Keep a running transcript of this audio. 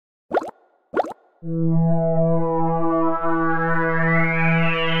Here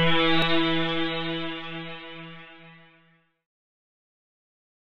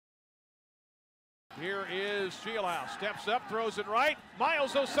is Scheelhaase, steps up, throws it right.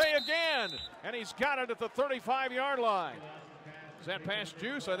 Miles Osei again, and he's got it at the 35-yard line. Is that past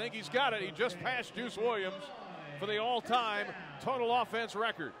Juice? I think he's got it. He just passed Juice Williams for the all-time total offense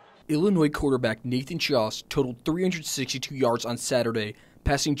record. Illinois quarterback Nathan Scheelhaase totaled 362 yards on Saturday,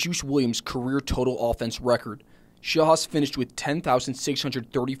 passing Juice Williams' career total offense record. Scheelhaase finished with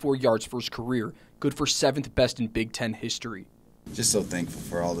 10,634 yards for his career, good for 7th best in Big Ten history. Just so thankful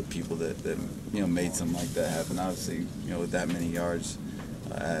for all the people that made something like that happen. Obviously, with that many yards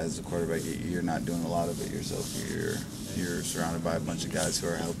as a quarterback, you're not doing a lot of it yourself. You're surrounded by a bunch of guys who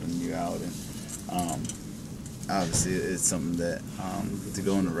are helping you out, and obviously it's something that to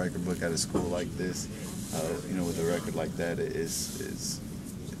go in the record book at a school like this, with a record like that, it's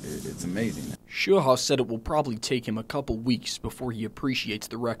amazing. Scheelhaase said it will probably take him a couple weeks before he appreciates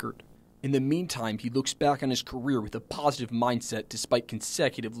the record. In the meantime, he looks back on his career with a positive mindset despite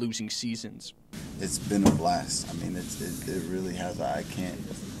consecutive losing seasons. It's been a blast. I mean, it really has. I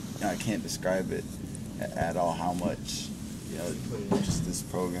can't describe it at all how much just this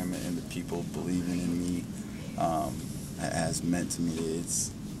program and the people believing in me has meant to me.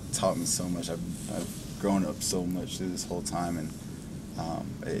 It's taught me so much. I've grown up so much through this whole time, and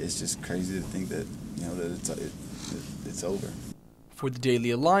it's just crazy to think that that it's over. For the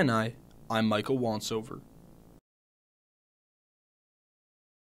Daily Illini, I'm Michael Wansover.